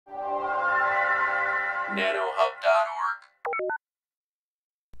nanohub.org.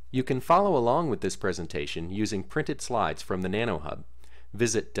 You can follow along with this presentation using printed slides from the NanoHub.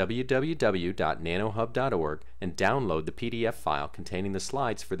 Visit www.nanohub.org and download the PDF file containing the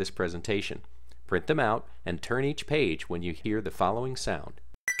slides for this presentation. Print them out and turn each page when you hear the following sound.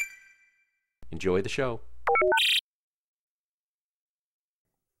 Enjoy the show.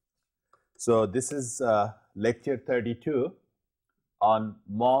 So this is lecture 32 on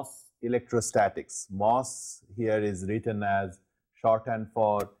MOS electrostatics. MOS here is written as shorthand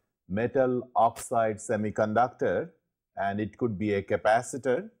for metal oxide semiconductor, and it could be a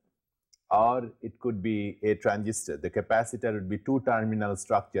capacitor or it could be a transistor. The capacitor would be two-terminal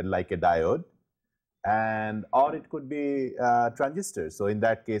structure like a diode, and or it could be a transistor. So in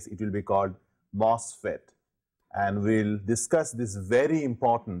that case, it will be called MOSFET. And we'll discuss this very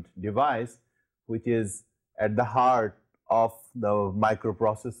important device, which is at the heart of the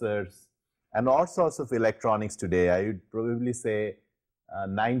microprocessors and all sorts of electronics today. I would probably say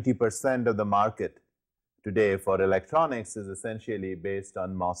 90% of the market today for electronics is essentially based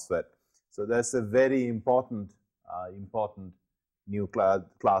on MOSFET. So that's a very important new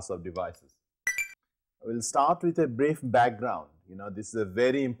class of devices. We'll start with a brief background. You know, this is a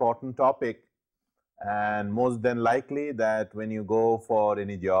very important topic, and most than likely that when you go for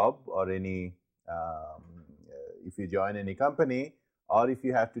any job or any if you join any company or if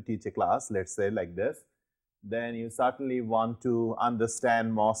you have to teach a class, let's say like this, then you certainly want to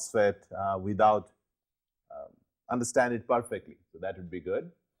understand MOSFET without understand it perfectly. So that would be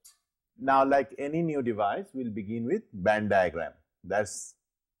good. Now, like any new device, we'll begin with band diagram. That's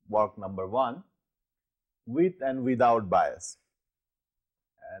work number one, with and without bias.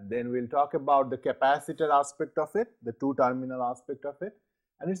 And then we'll talk about the capacitor aspect of it, the two-terminal aspect of it.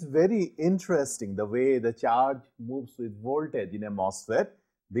 And it's very interesting the way the charge moves with voltage in a MOSFET,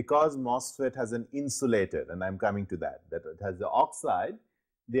 because MOSFET has an insulator, and I'm coming to that it has the oxide.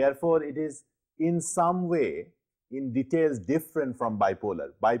 Therefore, it is in some way, in details, different from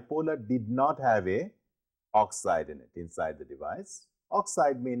bipolar. Bipolar did not have a oxide in it inside the device.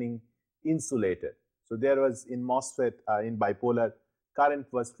 Oxide meaning insulated. So there was in MOSFET, in bipolar,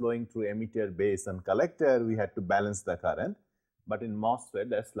 current was flowing through emitter, base, and collector. We had to balance the current. But in MOSFET,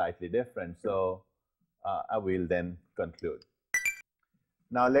 that's slightly different. So I will then conclude.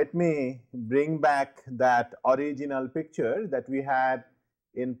 Now, let me bring back that original picture that we had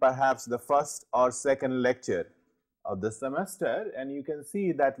in perhaps the first or second lecture of the semester, and you can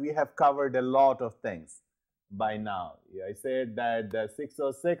see that we have covered a lot of things by now. I said that the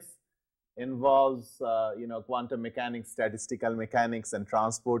 606 involves quantum mechanics, statistical mechanics, and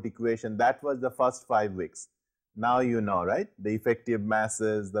transport equation. That was the first 5 weeks. Now you know, right? The effective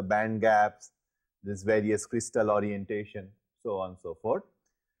masses, the band gaps, this various crystal orientation, so on and so forth.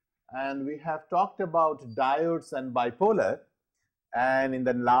 And we have talked about diodes and bipolar, and in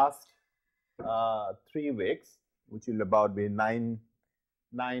the last 3 weeks, which will about be nine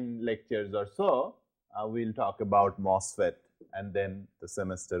lectures or so, we'll talk about MOSFET, and then the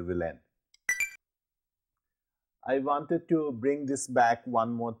semester will end. I wanted to bring this back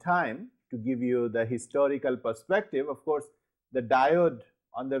one more time to give you the historical perspective. Of course, the diode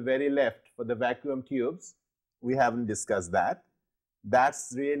on the very left for the vacuum tubes, we haven't discussed that.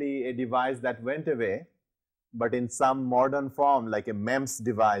 That's really a device that went away, but in some modern form, like a MEMS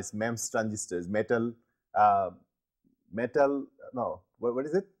device, MEMS transistors, what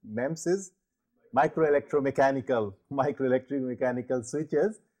is it? MEMS is microelectromechanical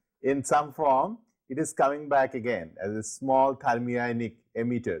switches in some form. It is coming back again as a small thermionic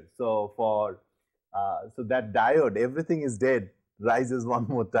emitter. So for so that diode, everything is dead, rises one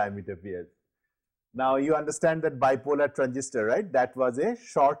more time, it appears. Now you understand that bipolar transistor, right? That was a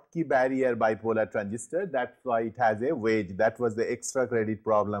Schottky barrier bipolar transistor. That's why it has a wedge. That was the extra credit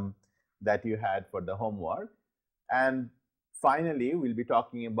problem that you had for the homework. And finally, we'll be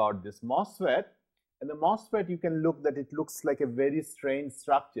talking about this MOSFET. And the MOSFET, you can look that it looks like a very strange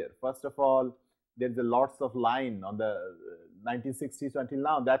structure. First of all, there's a lots of line on the 1960s until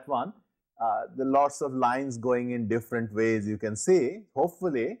now, that one, the lots of lines going in different ways. You can see,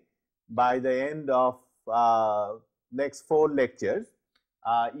 hopefully, by the end of next 4 lectures,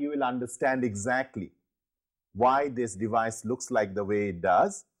 you will understand exactly why this device looks like the way it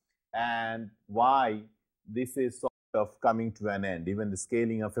does and why this is sort of coming to an end. Even the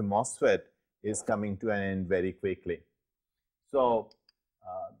scaling of a MOSFET is coming to an end very quickly. So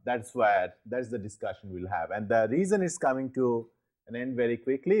that's the discussion we'll have. And the reason it's coming to an end very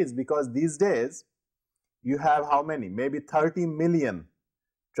quickly is because these days you have how many? Maybe 30 million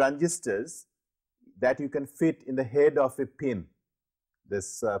transistors that you can fit in the head of a pin.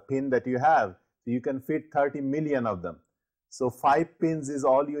 This pin that you have, So you can fit 30 million of them. So 5 pins is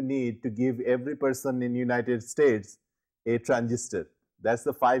all you need to give every person in United States a transistor. That's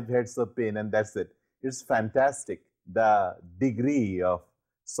the 5 heads of pin, and that's it. It's fantastic, the degree of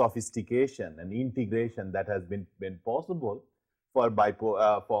sophistication and integration that has been possible for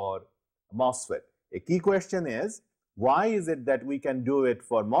MOSFET. A key question is, why is it that we can do it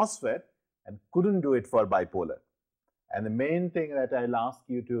for MOSFET and couldn't do it for bipolar? And the main thing that I'll ask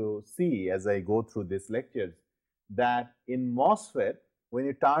you to see as I go through these lectures, that in MOSFET, when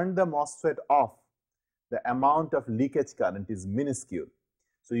you turn the MOSFET off, the amount of leakage current is minuscule.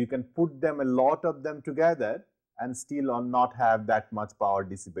 So you can put them, a lot of them together, and still not have that much power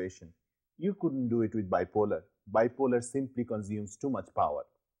dissipation. You couldn't do it with bipolar. Bipolar simply consumes too much power.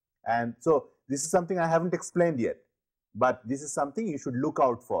 And so this is something I haven't explained yet, but this is something you should look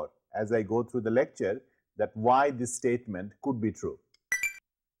out for as I go through the lecture, that why this statement could be true.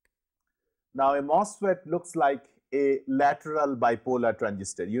 Now, a MOSFET looks like a lateral bipolar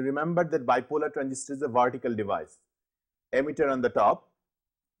transistor. You remember that bipolar transistor is a vertical device. Emitter on the top,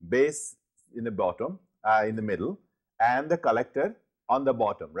 base in the bottom, in the middle, and the collector on the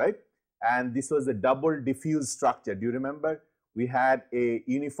bottom, right? And this was a double diffuse structure. Do you remember? We had a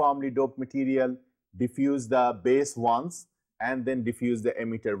uniformly doped material, diffuse the base once, and then diffuse the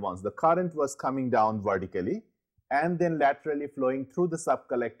emitter once. The current was coming down vertically and then laterally flowing through the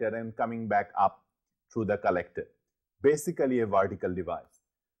subcollector and coming back up through the collector. Basically a vertical device.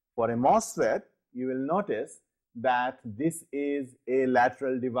 For a MOSFET, you will notice that this is a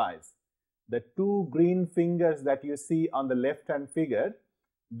lateral device. The 2 green fingers that you see on the left hand figure,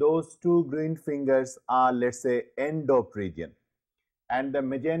 those 2 green fingers are, let's say, N-doped region. And the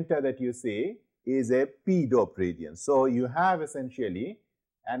magenta that you see is a P-doped region. So you have essentially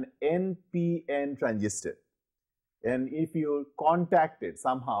an NPN transistor. And if you contact it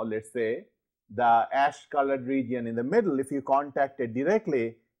somehow, let's say the ash colored region in the middle, if you contact it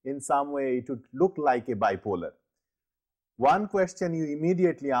directly in some way, it would look like a bipolar. One question you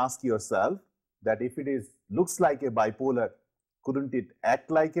immediately ask yourself, that if it looks like a bipolar, couldn't it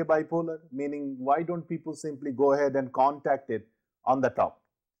act like a bipolar? Meaning, why don't people simply go ahead and contact it on the top?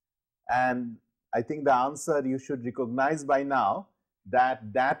 And I think the answer you should recognize by now,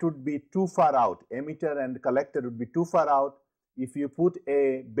 that would be too far out. Emitter and collector would be too far out. If you put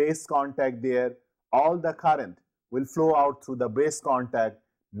a base contact there, all the current will flow out through the base contact.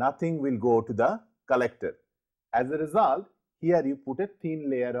 Nothing will go to the collector. As a result, here you put a thin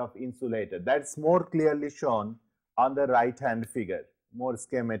layer of insulator. That's more clearly shown on the right hand figure. More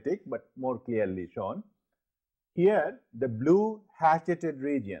schematic, but more clearly shown. Here, the blue hatcheted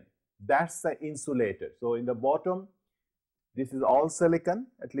region, that's the insulator. So in the bottom, this is all silicon,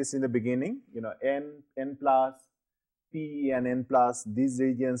 at least in the beginning, you know, N plus, P and N plus, these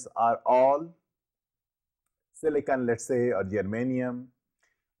regions are all silicon, let's say, or germanium,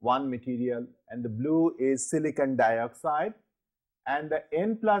 one material, and the blue is silicon dioxide. And the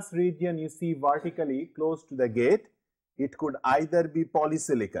N plus region you see vertically close to the gate, it could either be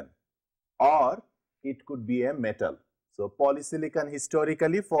polysilicon or it could be a metal. So polysilicon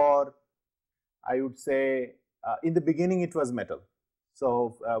historically for, I would say, in the beginning it was metal.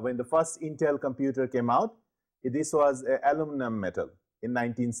 So when the first Intel computer came out, this was aluminum metal in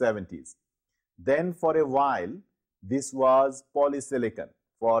 1970s. Then for a while, this was polysilicon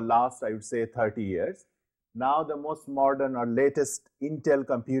for last, I would say, 30 years. Now the most modern or latest Intel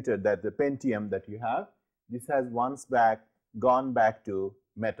computer, that the Pentium that you have, this has gone back to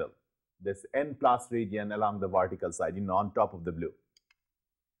metal. This N plus region along the vertical side, on top of the blue.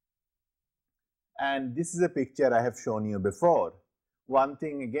 And this is a picture I have shown you before. One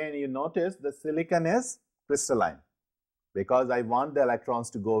thing again, you notice the silicon is crystalline because I want the electrons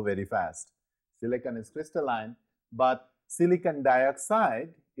to go very fast. Silicon is crystalline, but silicon dioxide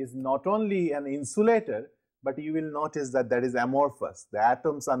is not only an insulator, but you will notice that that is amorphous. The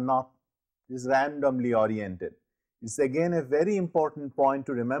atoms are not, is randomly oriented. It's again a very important point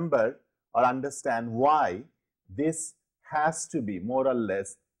to remember or understand why this has to be more or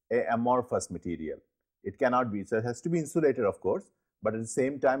less a amorphous material. It cannot be, so it has to be insulated, of course, but at the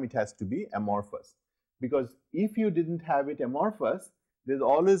same time it has to be amorphous. Because if you didn't have it amorphous, there's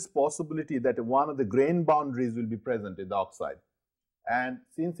always possibility that one of the grain boundaries will be present in the oxide. And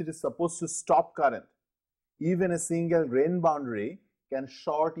since it is supposed to stop current, even a single grain boundary can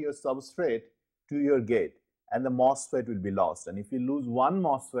short your substrate to your gate and the MOSFET will be lost. And if you lose one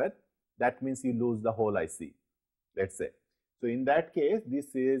MOSFET, that means you lose the whole IC, let's say. So in that case,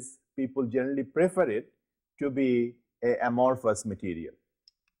 this is, people generally prefer it to be a amorphous material.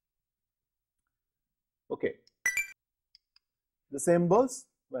 Okay. The symbols,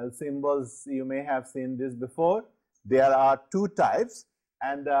 Well, symbols, you may have seen this before. There are two types,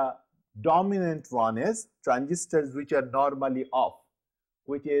 and the dominant one is transistors which are normally off,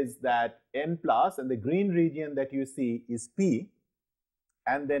 which is that N plus, and the green region that you see is P,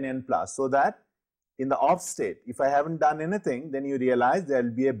 and then N plus. So that in the off state, if I haven't done anything, then you realize there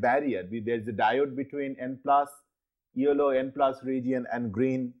will be a barrier. There is a diode between N plus, yellow N plus region and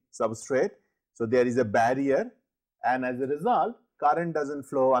green substrate. So there is a barrier, and as a result, current doesn't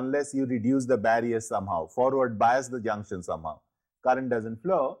flow unless you reduce the barrier somehow, forward bias the junction somehow. Current doesn't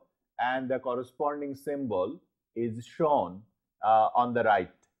flow, and the corresponding symbol is shown on the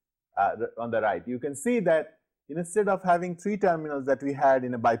right. You can see that instead of having 3 terminals that we had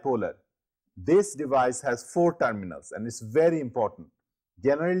in a bipolar, this device has 4 terminals, and it's very important.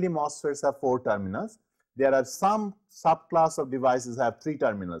 Generally, MOSFETs have 4 terminals. There are some subclass of devices have 3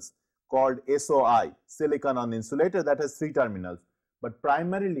 terminals called SOI, silicon on insulator, that has 3 terminals. But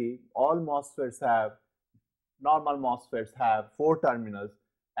primarily, all MOSFETs have, normal MOSFETs have 4 terminals,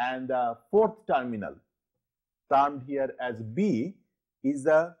 and the 4th terminal, termed here as B, is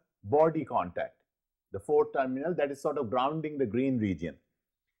the body contact. The 4th terminal that is sort of grounding the green region.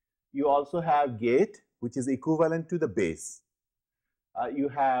 You also have gate, which is equivalent to the base. You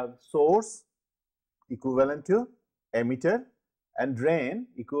have source equivalent to emitter, and drain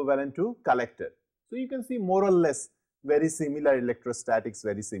equivalent to collector. So you can see more or less very similar electrostatics,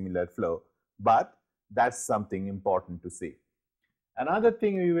 very similar flow, but that's something important to see. Another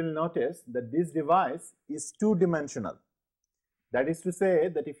thing you will notice that this device is 2-dimensional. That is to say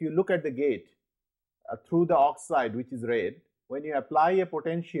that if you look at the gate through the oxide, which is red, when you apply a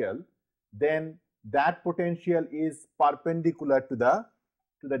potential, then that potential is perpendicular to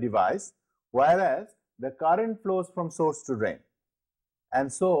the device, whereas the current flows from source to drain.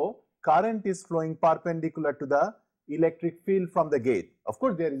 And so current is flowing perpendicular to the electric field from the gate. Of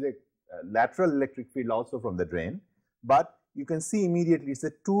course, there is a lateral electric field also from the drain, but you can see immediately it's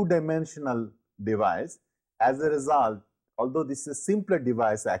a 2-dimensional device. As a result, although this is a simpler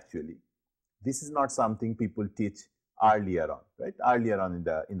device actually, this is not something people teach earlier on, right? Earlier on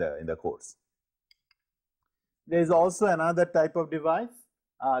in the course. There is also another type of device.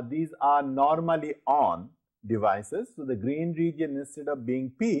 These are normally on devices. So the green region, instead of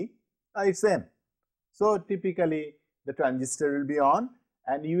being P, it's N. So typically the transistor will be on,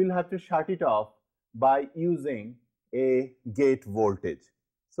 and you will have to shut it off by using a gate voltage.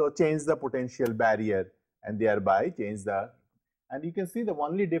 So change the potential barrier and thereby change the, and you can see the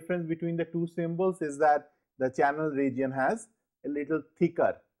only difference between the two symbols is that the channel region has a little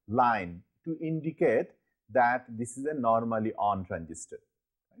thicker line to indicate that this is a normally on transistor.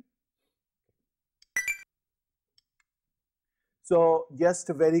 Right? So just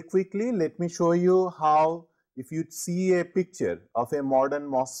very quickly, let me show you how, if you see a picture of a modern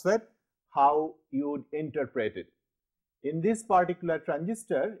MOSFET, how you would interpret it. In this particular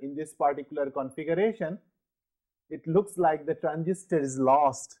transistor, in this particular configuration, it looks like the transistor is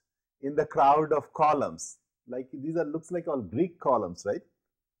lost in the crowd of columns. Like these are, looks like all Greek columns, right?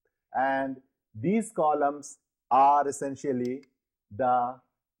 And these columns are essentially the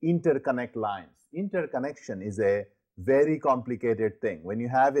interconnect lines. Interconnection is a very complicated thing. When you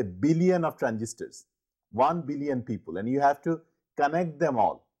have a billion of transistors, 1 billion people, and you have to connect them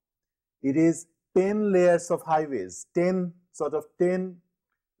all, it is 10 layers of highways, 10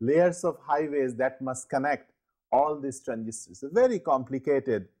 layers of highways that must connect all these transistors. A very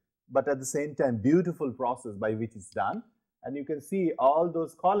complicated, but at the same time beautiful process by which it's done. And you can see all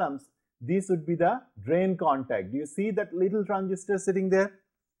those columns, these would be the drain contact. Do you see that little transistor sitting there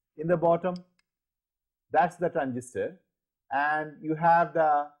in the bottom? That's the transistor. And you have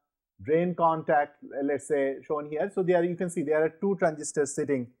the drain contact, let's say shown here. So there you can see there are 2 transistors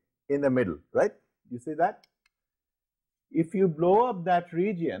sitting in the middle, right? You see that? If you blow up that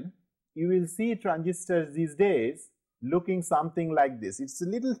region, you will see transistors these days looking something like this. It's a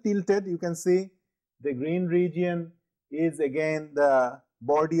little tilted. You can see the green region is again the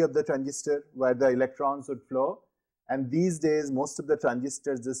body of the transistor where the electrons would flow. And these days, most of the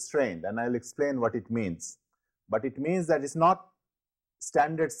transistors are strained, and I'll explain what it means. But it means that it's not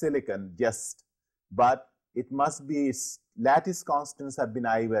standard silicon just, but it must be, its lattice constants have been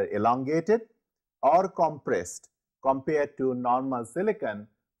either elongated or compressed compared to normal silicon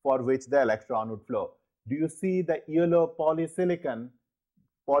for which the electron would flow. Do you see the yellow polysilicon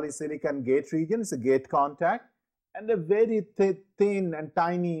gate region? It's a gate contact, and a very thin and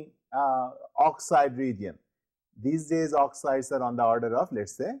tiny oxide region. These days oxides are on the order of,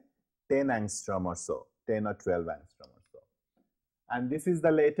 let's say, 10 angstrom or so, 10 or 12 angstrom or so. And this is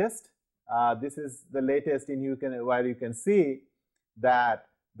the latest. This is the latest in where you can see that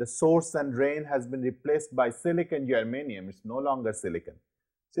the source and drain has been replaced by silicon germanium. It's no longer silicon.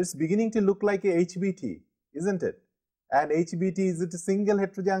 So it's beginning to look like a HBT, isn't it? And HBT, is it a single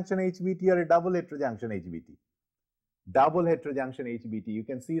heterojunction HBT or a double heterojunction HBT? Double heterojunction HBT. You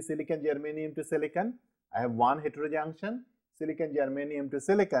can see silicon germanium to silicon. I have one heterojunction, silicon germanium to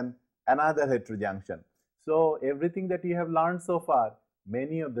silicon, another heterojunction. So everything that you have learned so far,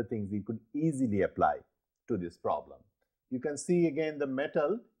 many of the things you could easily apply to this problem. You can see again the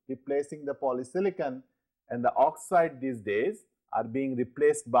metal replacing the polysilicon, and the oxide these days are being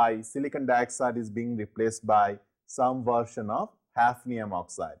replaced by silicon dioxide is being replaced by some version of hafnium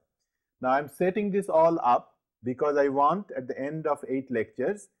oxide. Now I am setting this all up because I want at the end of 8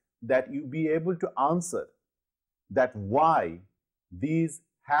 lectures that you be able to answer that why these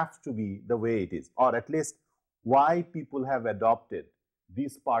have to be the way it is, or at least why people have adopted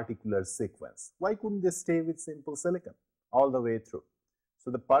this particular sequence. Why couldn't they stay with simple silicon all the way through?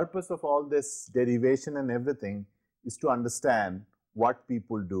 So the purpose of all this derivation and everything is to understand what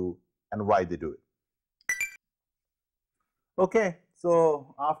people do and why they do it. Okay,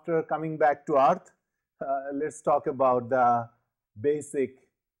 so after coming back to earth, let's talk about the basic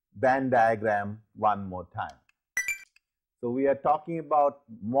band diagram one more time. So we are talking about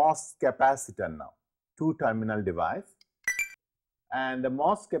MOS capacitor now, 2-terminal device, and the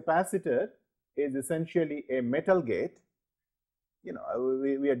MOS capacitor is essentially a metal gate. You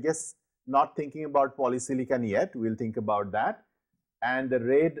know, we are just not thinking about polysilicon yet, we'll think about that. And the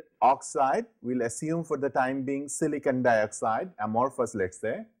red oxide, we'll assume for the time being silicon dioxide, amorphous let's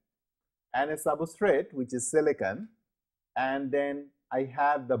say, and a substrate which is silicon, and then I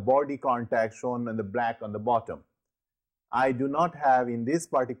have the body contact shown in the black on the bottom. I do not have in this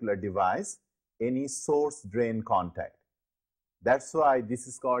particular device any source drain contact. That's why this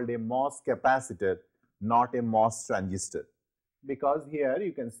is called a MOS capacitor, not a MOS transistor. Because here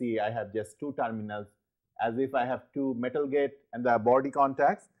you can see I have just 2 terminals, as if I have 2 metal gate, and the body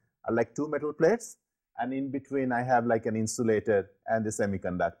contacts are like 2 metal plates, and in between I have like an insulator and the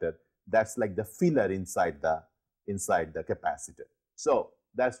semiconductor. That's like the filler inside the capacitor. So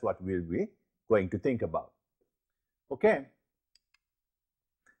that's what we'll be going to think about. Okay.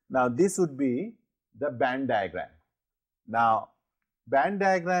 Now this would be the band diagram. Now band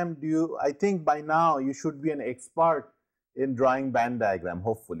diagram, I think by now you should be an expert in drawing band diagram,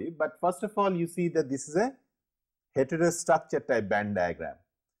 hopefully. But first of all, you see that this is a heterostructure type band diagram.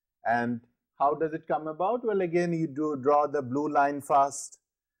 And how does it come about? Well, again, you draw the blue line first,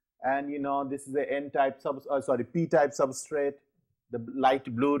 and you know this is a P-type substrate, the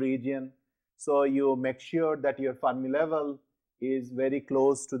light blue region. So you make sure that your Fermi level is very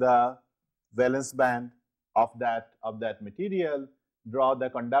close to the valence band of that material. Draw the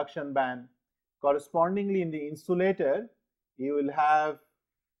conduction band. Correspondingly, in the insulator, you will have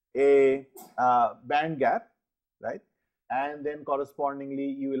a band gap, right? And then correspondingly,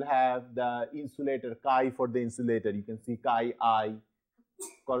 you will have the insulator chi for the insulator. You can see chi I.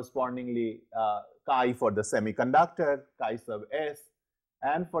 Correspondingly, chi for the semiconductor, chi sub S,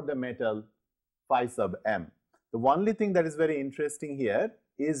 and for the metal, phi sub m. The only thing that is very interesting here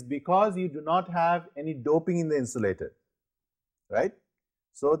is because you do not have any doping in the insulator, right?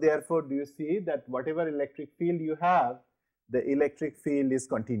 So therefore, do you see that whatever electric field you have, the electric field is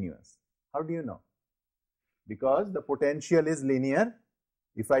continuous? How do you know? Because the potential is linear.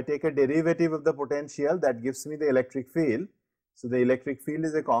 If I take a derivative of the potential, that gives me the electric field. So the electric field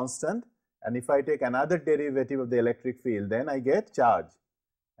is a constant, and if I take another derivative of the electric field, then I get charge,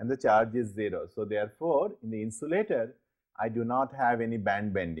 and the charge is 0. So therefore, in the insulator, I do not have any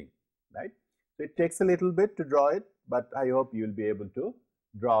band bending, right? So it takes a little bit to draw it, but I hope you will be able to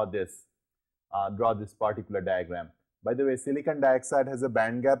draw this particular diagram. By the way, silicon dioxide has a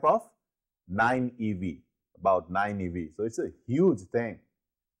band gap of 9 eV, about 9 eV. So it's a huge thing,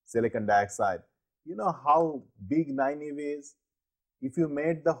 silicon dioxide. You know how big 9 eV is? If you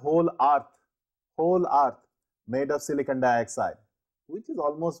made the whole earth made of silicon dioxide, which is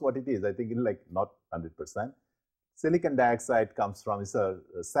almost what it is, I think it's like not 100%. Silicon dioxide comes from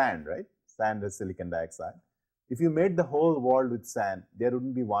sand, right? Sand is silicon dioxide. If you made the whole world with sand, there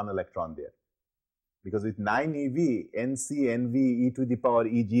wouldn't be 1 electron there. Because with 9 eV, Nc Nv e to the power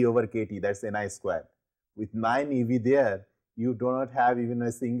Eg over kT, that's Ni squared. With 9 eV there, you do not have even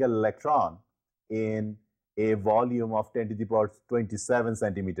a single electron in a volume of 10 to the power 27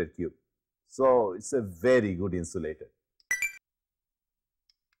 centimeter cube. So it's a very good insulator.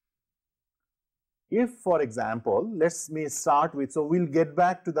 If, for example, let's start with, so we'll get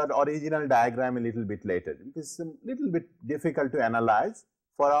back to that original diagram a little bit later. It's a little bit difficult to analyze.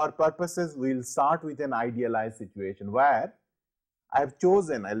 For our purposes, we'll start with an idealized situation where I have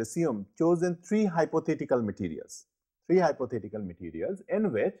chosen, I'll assume, chosen three hypothetical materials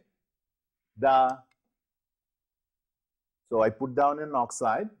in which so I put down an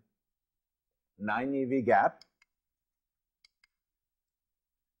oxide, 9 eV gap,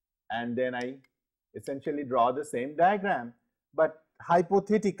 and then I essentially draw the same diagram. But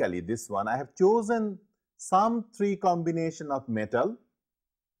hypothetically, this one, I have chosen some three combination of metal,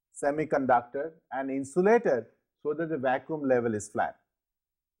 semiconductor and insulator so that the vacuum level is flat.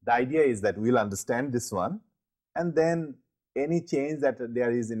 The idea is that we'll understand this one, and then any change that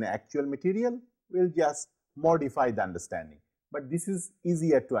there is in actual material, we'll just modify the understanding. But this is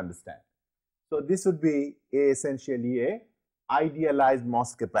easier to understand. So this would be essentially a idealized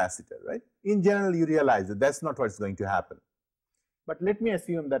MOS capacitor, right? In general, you realize that that's not what's going to happen. But let me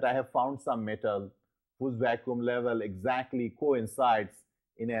assume that I have found some metal whose vacuum level exactly coincides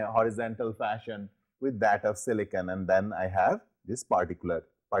in a horizontal fashion with that of silicon, and then I have this particular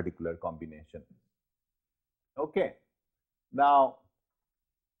combination. Okay. Now,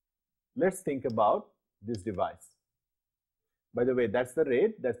 let's think about this device. By the way, that's the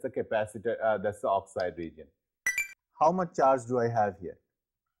rate, that's the capacitor, that's the oxide region. How much charge do I have here?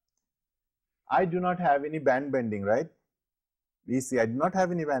 I do not have any band bending, right? We see I do not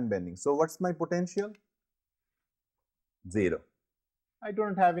have any band bending. So what's my potential? 0. I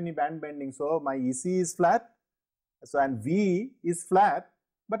don't have any band bending, so my EC is flat. So and V is flat,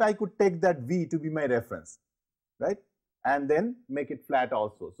 but I could take that V to be my reference, right? And then make it flat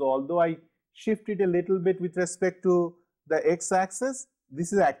also. So although I shift it a little bit with respect to the x-axis,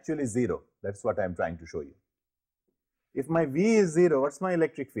 this is actually 0. That's what I'm trying to show you. If my V is 0, what's my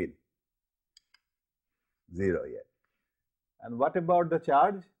electric field? 0 yet. And what about the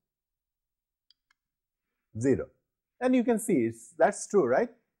charge? 0. And you can see that's true, right?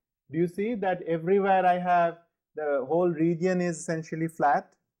 Do you see that everywhere I have the whole region is essentially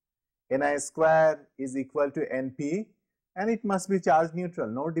flat? Ni square is equal to Np, and it must be charge neutral,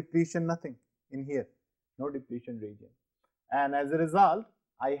 no depletion, nothing in here, no depletion region. And as a result,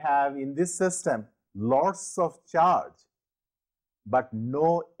 I have in this system lots of charge, but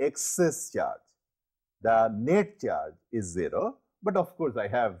no excess charge. The net charge is 0, but of course I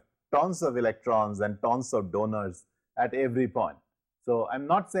have tons of electrons and tons of donors at every point. So I'm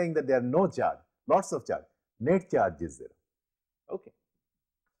not saying that there are no charge, lots of charge. Net charge is 0. Okay.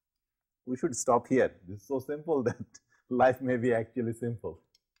 We should stop here. This is so simple that life may be actually simple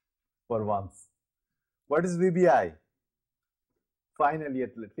for once. What is VBI? Finally,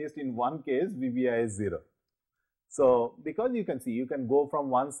 at least in one case, VBI is 0. So because you can see, you can go from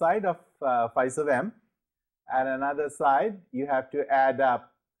one side of phi sub m, and another side you have to add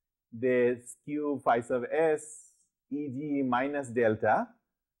up this q phi sub s Eg minus delta,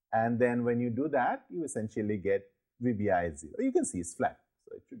 and then when you do that, you essentially get VBI is 0. You can see it's flat,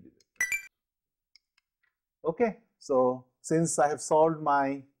 so it should be 0. Okay, so since I have solved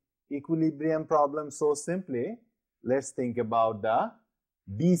my equilibrium problem so simply, let's think about the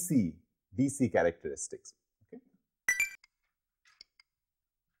DC characteristics. Okay.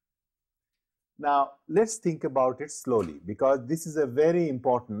 Now, let's think about it slowly, because this is a very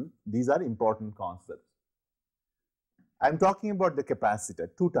important, these are important concepts. I'm talking about the capacitor,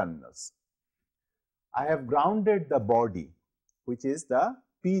 2 terminals. I have grounded the body, which is the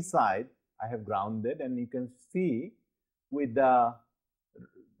P side, I have grounded, and you can see with the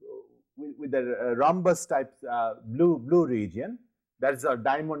rhombus type blue region, that's a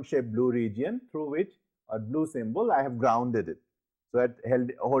diamond shaped blue region through which a blue symbol, I have grounded it. So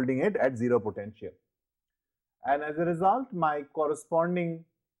holding it at 0 potential. And as a result, my corresponding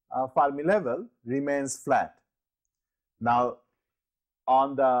Fermi level remains flat. Now,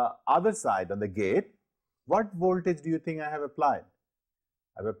 on the other side, on the gate, what voltage do you think I have applied?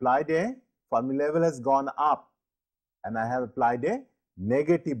 I have applied a Fermi level has gone up, and I have applied a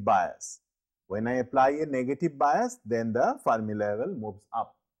negative bias. When I apply a negative bias, then the Fermi level moves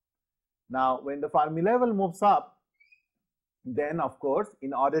up. Now, when the Fermi level moves up, then of course,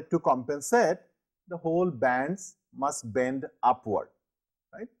 in order to compensate, the whole bands must bend upward,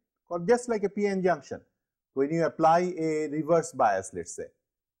 right? Or just like a PN junction. When you apply a reverse bias, let's say,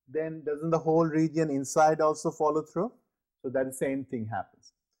 then doesn't the whole region inside also follow through? So that the same thing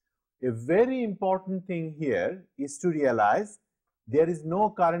happens. A very important thing here is to realize there is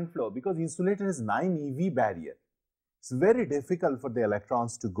no current flow, because insulator has 9 eV barrier. It's very difficult for the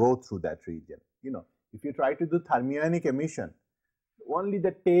electrons to go through that region. You know, if you try to do thermionic emission, only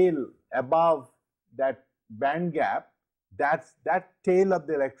the tail above that band gap, that tail of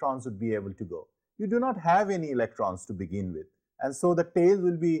the electrons would be able to go. You do not have any electrons to begin with, and so the tail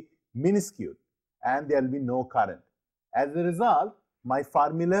will be minuscule and there will be no current. As a result, my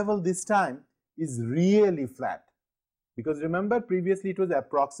Fermi level this time is really flat. Because remember, previously it was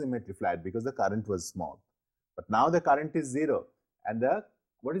approximately flat because the current was small. But now the current is 0. And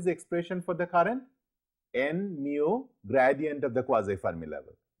what is the expression for the current? N mu gradient of the quasi-Fermi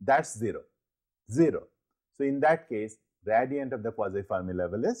level. That's 0. 0. So in that case, gradient of the quasi-Fermi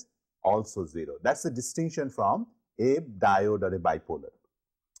level is also 0. That's the distinction from a diode or a bipolar.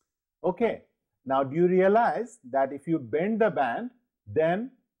 Okay. Now, do you realize that if you bend the band,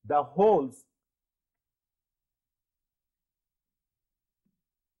 then the holes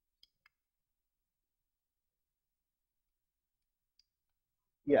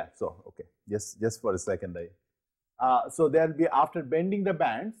okay, just for a second. So there will be, after bending the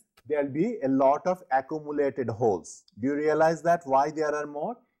bands, there will be a lot of accumulated holes. Do you realize that why there are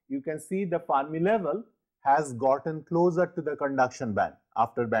more? You can see the Fermi level has gotten closer to the conduction band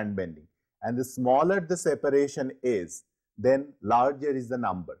after band bending. And the smaller the separation is, then larger is the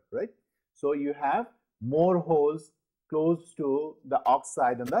number, right? So you have more holes close to the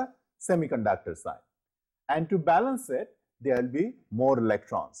oxide on the semiconductor side. And to balance it, there will be more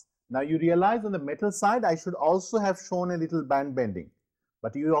electrons. Now you realize on the metal side, I should also have shown a little band bending.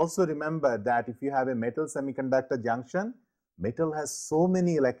 But you also remember that if you have a metal semiconductor junction, metal has so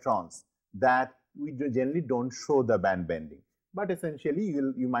many electrons that we generally don't show the band bending. But essentially,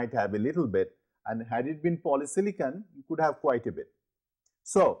 you might have a little bit, and had it been polysilicon, you could have quite a bit.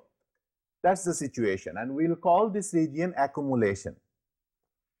 So that's the situation, and we'll call this region accumulation.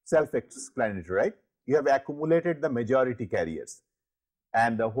 Self-explanatory, right? You have accumulated the majority carriers,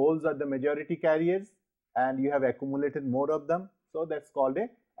 and the holes are the majority carriers, and you have accumulated more of them. So that's called a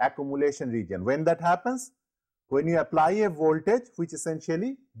accumulation region. When that happens, when you apply a voltage which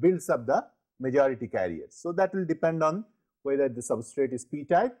essentially builds up the majority carriers. So that will depend on whether the substrate is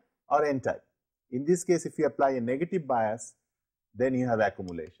p-type or n-type. In this case, if you apply a negative bias, then you have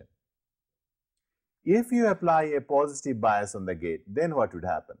accumulation. If you apply a positive bias on the gate, then what would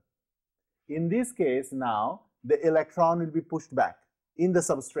happen? In this case, now the electron will be pushed back in the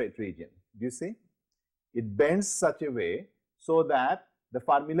substrate region. Do you see? It bends such a way so that the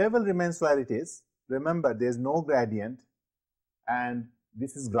Fermi level remains where it is. Remember, there is no gradient and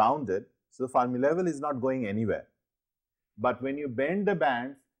this is grounded, so the Fermi level is not going anywhere. But when you bend the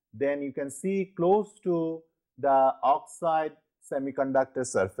bands, then you can see close to the oxide semiconductor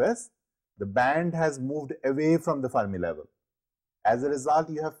surface, the band has moved away from the Fermi level. As a result,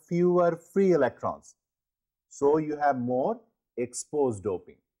 you have fewer free electrons. So you have more exposed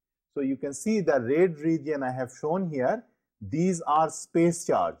doping. So you can see the red region I have shown here, these are space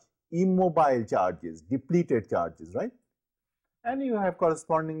charge, immobile charges, depleted charges, right? And you have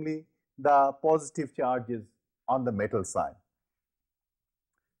correspondingly the positive charges on the metal side.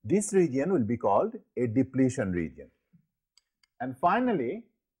 This region will be called a depletion region. And finally,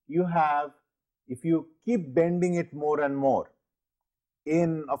 you have, if you keep bending it more and more,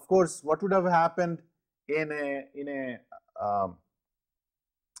 of course, what would have happened in a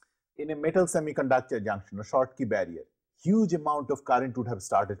metal semiconductor junction, a Schottky barrier? Huge amount of current would have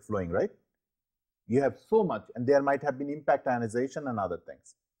started flowing, right? You have so much, and there might have been impact ionization and other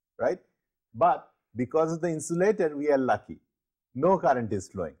things, right? But because of the insulator, we are lucky. No current is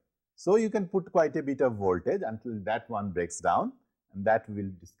flowing. So you can put quite a bit of voltage until that one breaks down, and that we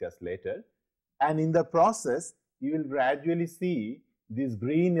will discuss later. And in the process, you will gradually see these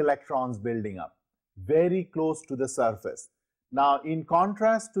green electrons building up very close to the surface. Now, in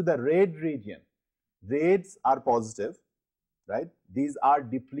contrast to the red region, reds are positive, right? These are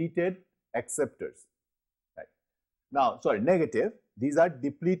depleted acceptors, right? Now, sorry, negative. These are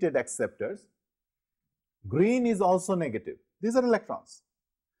depleted acceptors. Green is also negative. These are electrons.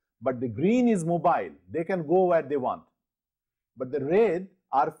 But the green is mobile. They can go where they want. But the red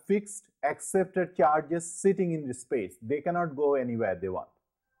are fixed acceptor charges sitting in the space. They cannot go anywhere they want,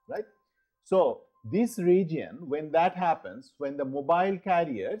 right? So this region, when that happens, when the mobile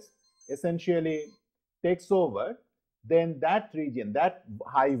carriers essentially takes over, then that region, that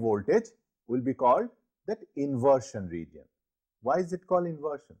high voltage will be called that inversion region. Why is it called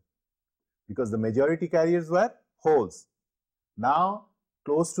inversion? Because the majority carriers were holes. Now,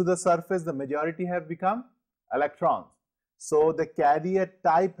 close to the surface, the majority have become electrons. So the carrier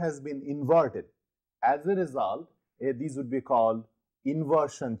type has been inverted. As a result, these would be called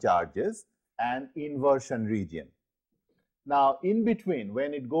inversion charges and inversion region. Now, in between,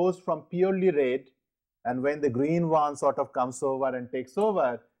 when it goes from purely red and when the green one sort of comes over and takes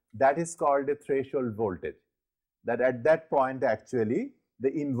over, that is called a threshold voltage. That at that point, actually,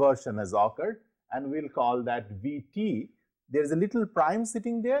 the inversion has occurred, and we'll call that VT. There's a little prime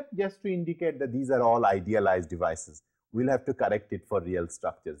sitting there just to indicate that these are all idealized devices. We'll have to correct it for real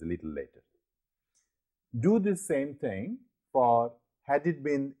structures a little later. Do the same thing for, had it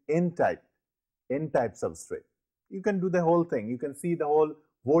been N-type substrate. You can do the whole thing. You can see the whole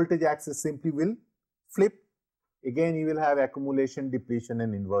voltage axis simply will flip. Again, you will have accumulation, depletion,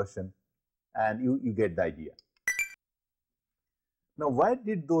 and inversion, and you get the idea. Now, where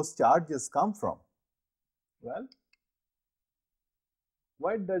did those charges come from? Well,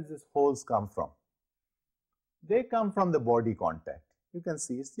 where does these holes come from? They come from the body contact. You can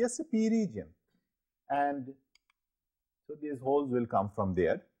see it's just a P region, and so these holes will come from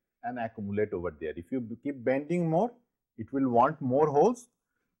there and accumulate over there. If you keep bending more, it will want more holes.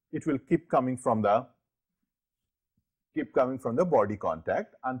 It will keep coming from the body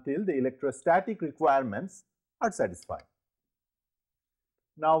contact until the electrostatic requirements are satisfied.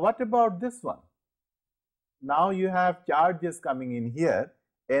 Now, what about this one? Now you have charges coming in here,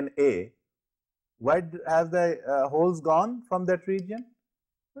 Na. Where have the holes gone from that region?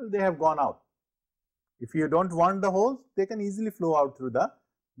 Well, they have gone out. If you don't want the holes, they can easily flow out through the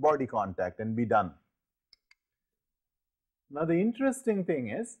body contact and be done. Now, the interesting thing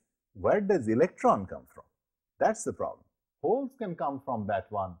is, where does electron come from? That's the problem. Holes can come from that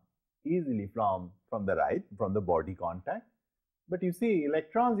one easily from the right, from the body contact. But you see,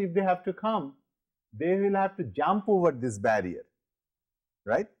 electrons, if they have to come, they will have to jump over this barrier,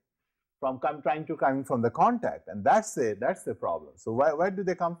 right? Trying to come from the contact, and that's the problem. So where do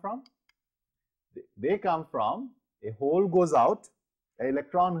they come from? They come from a hole goes out, an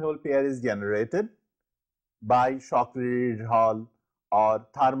electron hole pair is generated by Shockley-Ridge-Hall or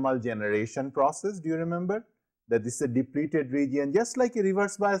thermal generation process. Do you remember that this is a depleted region, just like a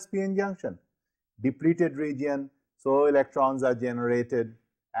reverse bias p-n junction? Depleted region, so electrons are generated,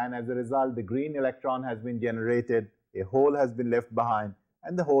 and as a result, the green electron has been generated, a hole has been left behind,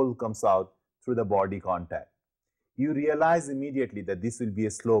 and the hole comes out through the body contact. You realize immediately that this will be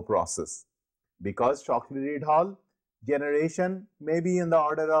a slow process, because Shockley-Ridge-Hall generation may be in the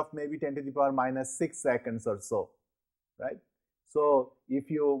order of maybe 10 to the power minus 6 seconds or so, right? So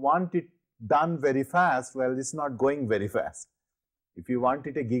if you want it done very fast, well, it's not going very fast. If you want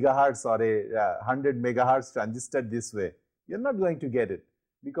it a gigahertz or a 100 megahertz transistor this way, you're not going to get it,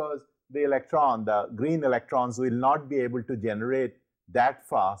 because the electron, the green electrons, will not be able to generate that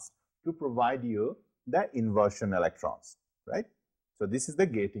fast to provide you the inversion electrons, right? So this is the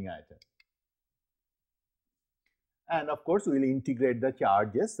gating item. And of course, we will integrate the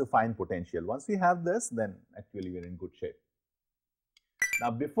charges to find potential. Once we have this, then actually we are in good shape.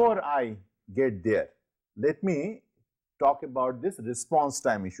 Now, before I get there, let me talk about this response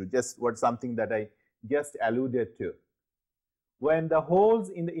time issue, something that I just alluded to. When the holes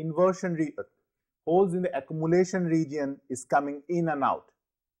in the holes in the accumulation region is coming in and out,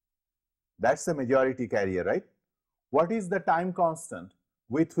 that's the majority carrier, right? What is the time constant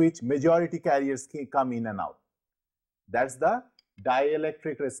with which majority carriers come in and out? That's the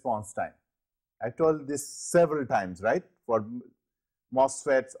dielectric response time. I told this several times, right? For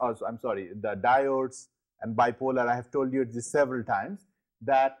MOSFETs, or I'm sorry, the diodes and bipolar, I have told you this several times,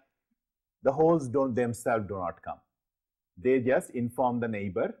 that the holes themselves do not come. They just inform the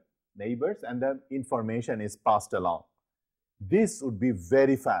neighbors, and the information is passed along. This would be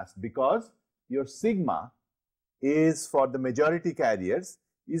very fast, because your sigma is, for the majority carriers,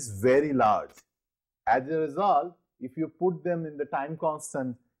 is very large. As a result, if you put them in the time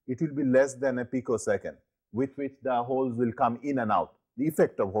constant, it will be less than a picosecond, with which the holes will come in and out. The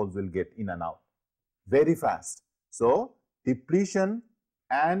effect of holes will get in and out very fast. So depletion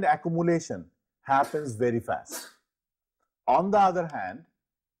and accumulation happens very fast. On the other hand,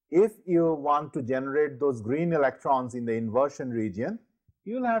 if you want to generate those green electrons in the inversion region,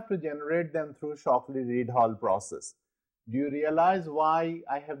 you will have to generate them through Shockley-Ridge-Hall process. Do you realize why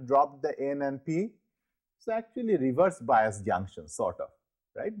I have dropped the N and P? It's actually reverse bias junction, sort of,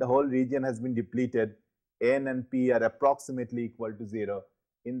 right? The whole region has been depleted. N and P are approximately equal to 0.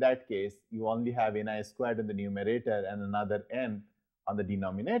 In that case, you only have Ni squared in the numerator and another N on the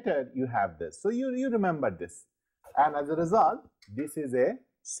denominator. You have this. So you remember this. And as a result, this is a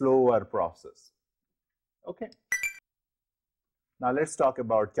slower process. Okay. Now let's talk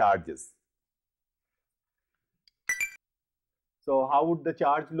about charges. So how would the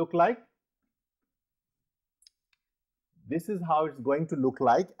charge look like? This is how it's going to look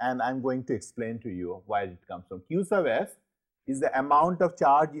like, and I'm going to explain to you where it comes from. Q sub S is the amount of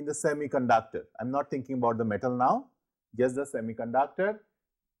charge in the semiconductor. I'm not thinking about the metal now, just the semiconductor.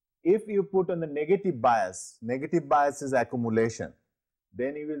 If you put on the negative bias is accumulation,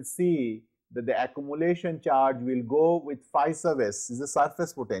 then you will see that the accumulation charge will go with phi sub S, is the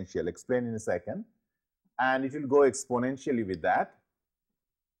surface potential, explain in a second, and it will go exponentially with that.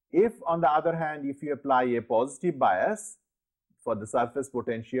 If on the other hand, if you apply a positive bias for the surface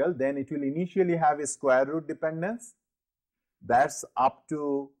potential, then it will initially have a square root dependence. That's up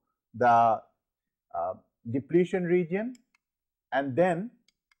to the depletion region, and then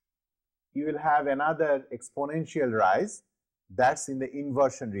you will have another exponential rise. That's in the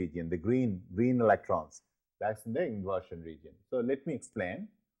inversion region, the green electrons. That's in the inversion region. So let me explain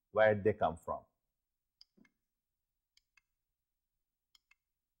where they come from.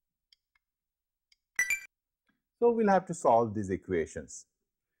 So we'll have to solve these equations.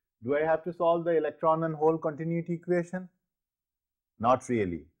 Do I have to solve the electron and hole continuity equation? Not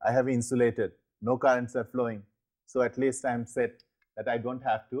really. I have insulated, no currents are flowing. So at least I am set that I don't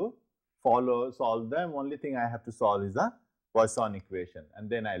have to solve them. Only thing I have to solve is the Poisson equation, and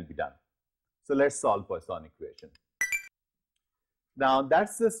then I'll be done. So let's solve Poisson equation. Now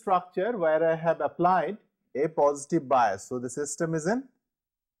that's the structure where I have applied a positive bias. So the system is in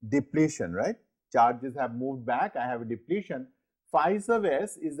depletion, right? Charges have moved back, I have a depletion. Phi sub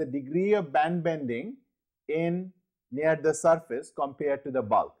s is the degree of band bending in near the surface compared to the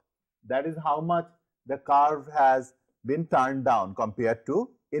bulk. That is how much the curve has been turned down compared to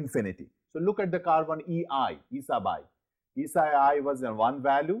infinity. So look at the curve on EI, E sub I. E sub I was a 1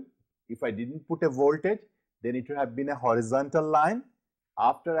 value. If I didn't put a voltage, then it would have been a horizontal line.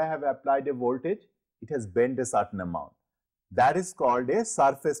 After I have applied a voltage, it has bent a certain amount. That is called a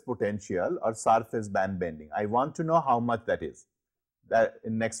surface potential or surface band bending. I want to know how much that is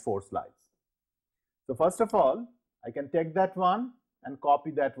in next 4 slides. So first of all, I can take that one and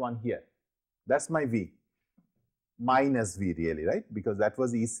copy that one here. That's my V. Minus V really, right? Because that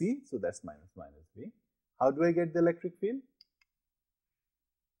was EC, so that's minus V. How do I get the electric field?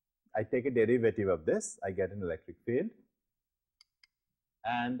 I take a derivative of this, I get an electric field.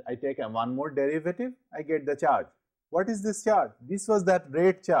 And I take one more derivative, I get the charge. What is this charge? This was that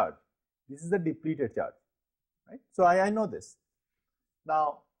rate charge. This is the depleted charge, right? So I know this.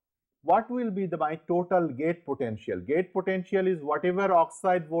 Now, what will be my total gate potential? Gate potential is whatever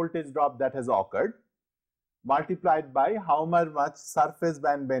oxide voltage drop that has occurred multiplied by how much surface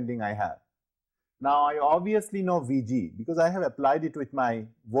band bending I have. Now, I obviously know Vg because I have applied it with my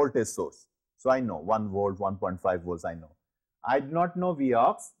voltage source. So I know 1 volt, 1.5 volts I know. I do not know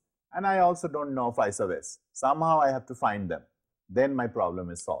Vox, and I also don't know phi sub s. Somehow I have to find them. Then my problem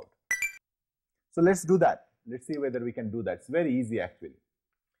is solved. So let's do that. Let's see whether we can do that. It's very easy actually.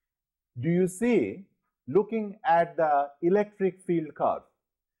 Do you see, looking at the electric field curve,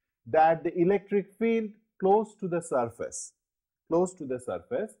 that the electric field close to the surface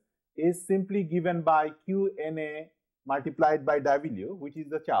is simply given by QNA multiplied by W, which is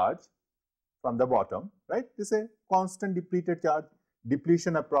the charge from the bottom, right? This is a constant depleted charge,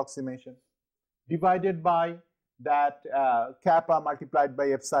 depletion approximation, divided by that kappa multiplied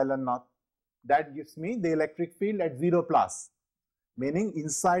by epsilon naught. That gives me the electric field at 0 plus, meaning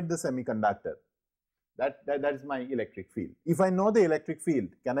inside the semiconductor. That is my electric field. If I know the electric field,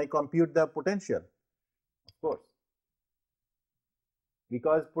 can I compute the potential? Of course.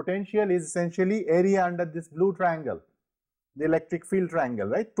 Because potential is essentially area under this blue triangle, the electric field triangle,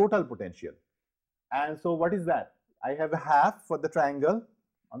 right? Total potential. And so what is that? I have a half for the triangle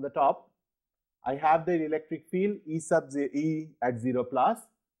on the top. I have the electric field E at 0 plus,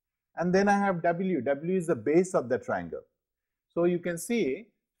 and then I have W. W is the base of the triangle. So you can see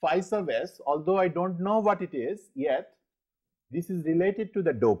phi sub s, although I don't know what it is yet, this is related to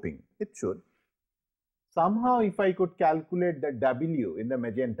the doping. It should. Somehow if I could calculate the W in the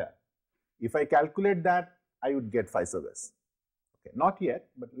magenta, if I calculate that, I would get phi sub s. Okay, not yet,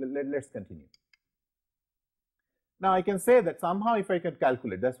 but let's continue. Now I can say that somehow if I can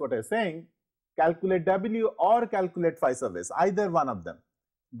calculate, that's what I'm saying, calculate W or calculate phi sub s, either one of them,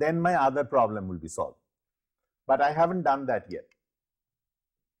 then my other problem will be solved. But I haven't done that yet.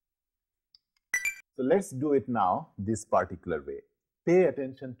 So let's do it now this particular way. Pay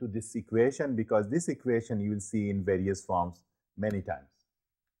attention to this equation because this equation you will see in various forms many times.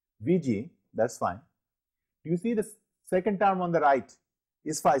 Vg, that's fine. You see the second term on the right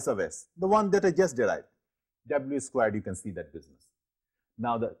is phi sub s, the one that I just derived. W squared, you can see that business.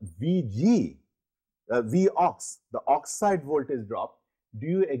 Now the Vg, Vox, the oxide voltage drop, do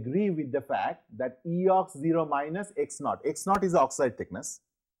you agree with the fact that Eox 0 minus X naught? X naught is oxide thickness.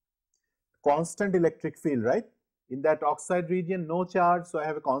 Constant electric field, right? In that oxide region, no charge, so I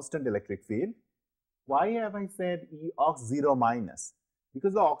have a constant electric field. Why have I said Eox 0 minus?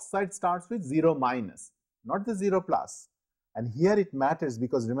 Because the oxide starts with 0 minus, not the 0 plus. And here it matters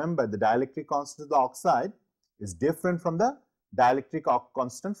because remember the dielectric constant of the oxide is different from the dielectric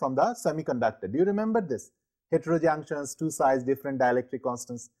constant from the semiconductor. Do you remember this? Heterojunctions, two sides, different dielectric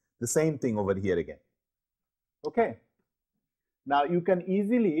constants, the same thing over here again. Okay. Now you can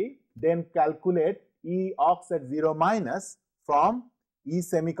easily then calculate E ox at 0 minus from E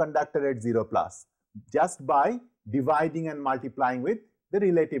semiconductor at 0 plus just by dividing and multiplying with the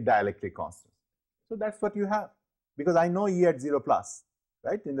relative dielectric constant. So that's what you have, because I know E at 0 plus,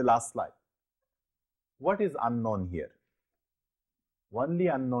 right, in the last slide. What is unknown here? Only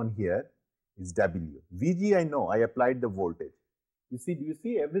unknown here is W. Vg I know, I applied the voltage. You see, do you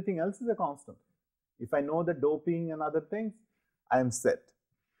see, everything else is a constant. If I know the doping and other things, I am set.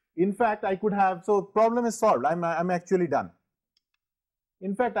 In fact, I could have, so problem is solved, I'm actually done.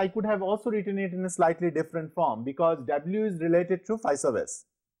 In fact, I could have also written it in a slightly different form, because W is related to phi sub s,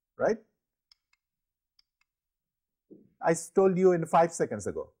 right? I told you in 5 seconds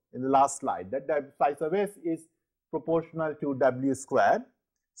ago, in the last slide, that phi sub s is proportional to W squared.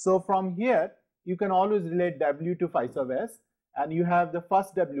 So from here, you can always relate W to phi sub s, and you have the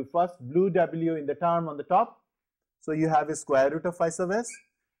first W, first blue W in the term on the top. So you have a square root of phi sub s,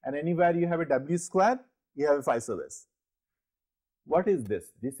 and anywhere you have a W squared, you have a phi sub s. What is this?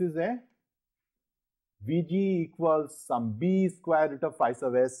 This is a Vg equals some B square root of phi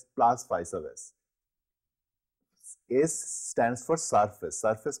sub s plus phi sub s. S stands for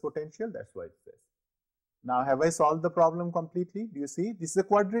surface potential, that's why it says. Now, have I solved the problem completely? Do you see? This is a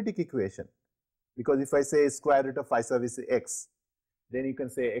quadratic equation, because if I say square root of phi sub is x, then you can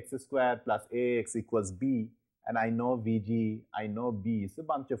say x squared plus ax equals b, and I know Vg, I know b, it's a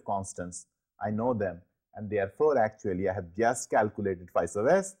bunch of constants, I know them, and therefore actually I have just calculated phi sub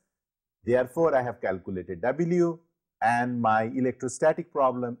s, therefore I have calculated W, and my electrostatic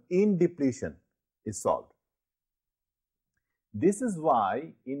problem in depletion is solved. This is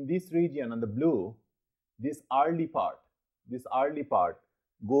why in this region on the blue, this early part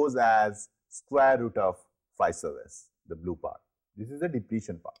goes as square root of phi sub s, the blue part. This is the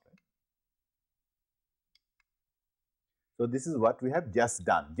depletion part. Right? So this is what we have just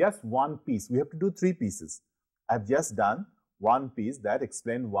done, just one piece. We have to do 3 pieces. I have just done one piece that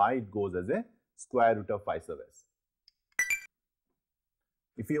explains why it goes as a square root of phi sub s.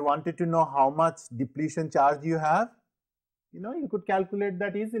 If you wanted to know how much depletion charge you have, you could calculate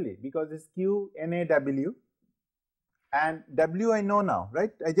that easily, because it's Q Na W, and W I know now,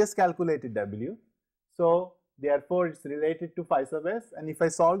 right? I just calculated W. So therefore it's related to phi sub s, and if I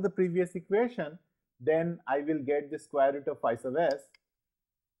solve the previous equation, then I will get the square root of phi sub s,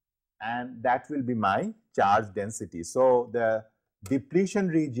 and that will be my charge density. So the depletion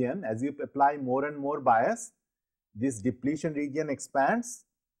region, as you apply more and more bias, this depletion region expands,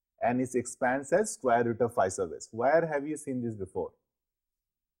 and it expands as square root of phi sub s. Where have you seen this before?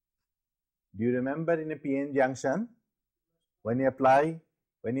 Do you remember in a PN junction, when you apply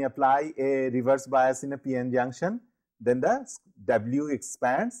a reverse bias in a PN junction, then the W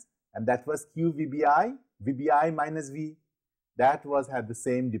expands, and that was Q VBI minus V. That had the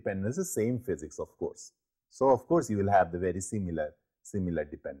same dependence, the same physics, of course. So of course you will have the very similar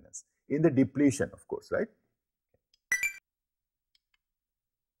dependence in the depletion, of course, right?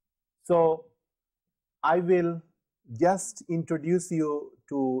 So I will just introduce you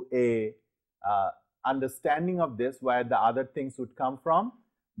to a understanding of this, where the other things would come from,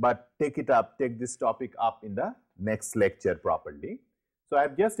 but take this topic up in the next lecture properly. So I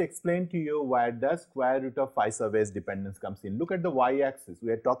have just explained to you where the square root of phi sub s dependence comes in. Look at the y-axis.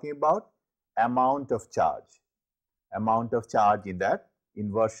 We are talking about amount of charge in that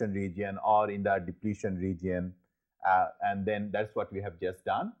inversion region or in the depletion region, and then that's what we have just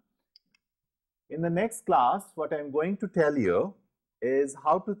done. In the next class, what I am going to tell you is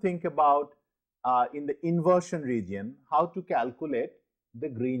how to think about in the inversion region, how to calculate the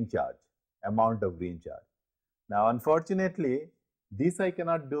green charge, amount of green charge. Now, unfortunately, this I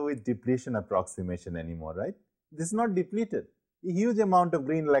cannot do with depletion approximation anymore, right? This is not depleted. A huge amount of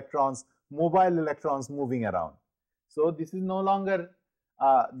green electrons, mobile electrons moving around. So this is no longer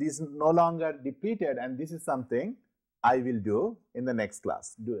depleted, and this is something I will do in the next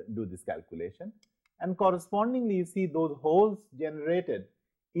class, do this calculation. And correspondingly, you see those holes generated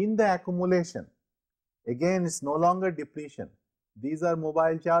in the accumulation. Again, it's no longer depletion. These are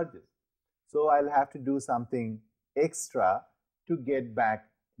mobile charges. So I'll have to do something extra to get back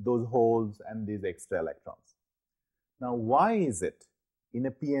those holes and these extra electrons. Now, why is it in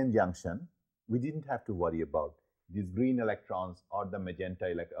a PN junction, we didn't have to worry about these green electrons or the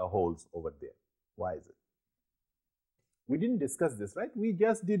magenta holes over there? Why is it? We didn't discuss this, right? We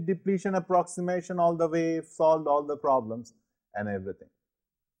just did depletion approximation all the way, solved all the problems and everything.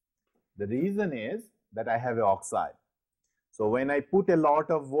 The reason is that I have an oxide. So when I put a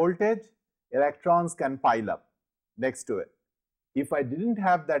lot of voltage, electrons can pile up next to it. If I didn't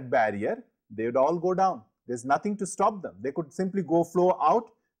have that barrier, they would all go down. There's nothing to stop them. They could simply flow out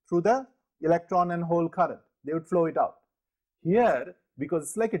through the electron and hole current. They would flow it out. Here, because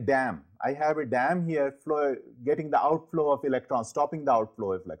it's like a dam, I have a dam here getting the outflow of electrons, stopping the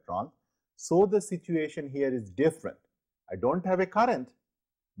outflow of electrons. So the situation here is different. I don't have a current,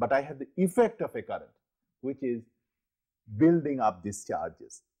 but I have the effect of a current, which is building up these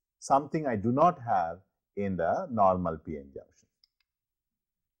charges, something I do not have in the normal PN junction.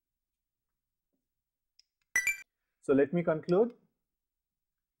 So let me conclude.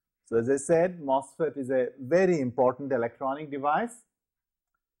 So as I said, MOSFET is a very important electronic device,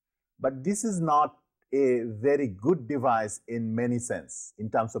 but this is not a very good device in many sense in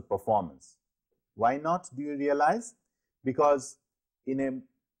terms of performance. Why not, do you realize? Because in a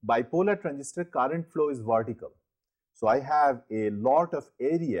bipolar transistor, current flow is vertical. So I have a lot of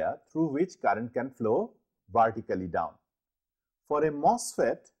area through which current can flow vertically down. For a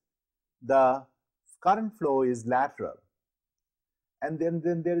MOSFET, the current flow is lateral. And then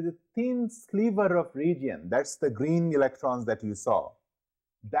there is a thin sliver of region, that's the green electrons that you saw,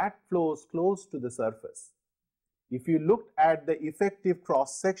 that flows close to the surface. If you looked at the effective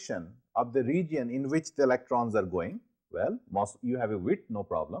cross section of the region in which the electrons are going, well, you have a width, no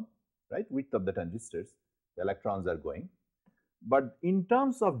problem, right? Width of the transistors, the electrons are going. But in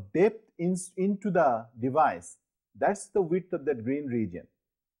terms of depth into the device, that's the width of that green region,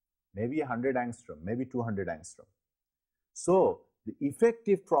 maybe 100 angstrom, maybe 200 angstrom. So the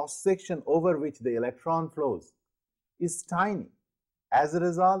effective cross section over which the electron flows is tiny. As a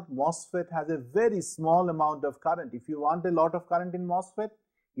result, MOSFET has a very small amount of current. If you want a lot of current in MOSFET,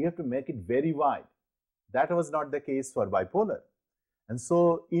 you have to make it very wide. That was not the case for bipolar. And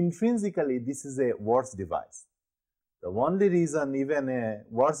so intrinsically, this is a worse device. The only reason even a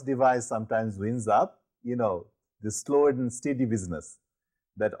worse device sometimes wins up, the slow and steady business,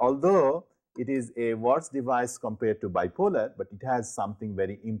 that although it is a worse device compared to bipolar, but it has something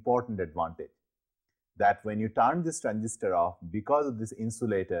very important advantage, that when you turn this transistor off, because of this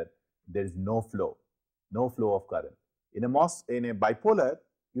insulator, there is no flow of current. In a bipolar,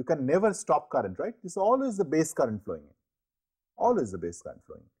 you can never stop current, right? It's always the base current flowing in, always the base current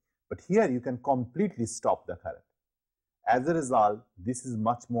flowing in. But here you can completely stop the current. As a result, this is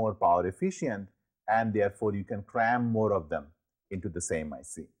much more power efficient, and therefore you can cram more of them into the same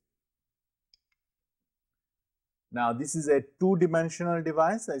IC. Now, this is a two-dimensional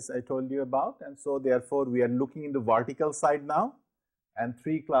device, as I told you about, and so therefore we are looking in the vertical side now, and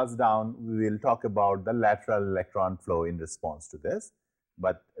 3 class down we will talk about the lateral electron flow in response to this.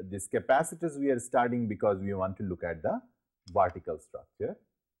 But this capacitors we are studying because we want to look at the vertical structure.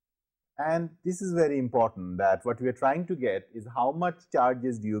 And this is very important, that what we are trying to get is how much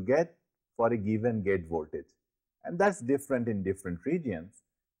charges do you get for a given gate voltage, and that's different in different regions.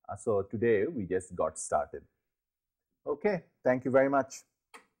 So today we just got started. Okay, thank you very much.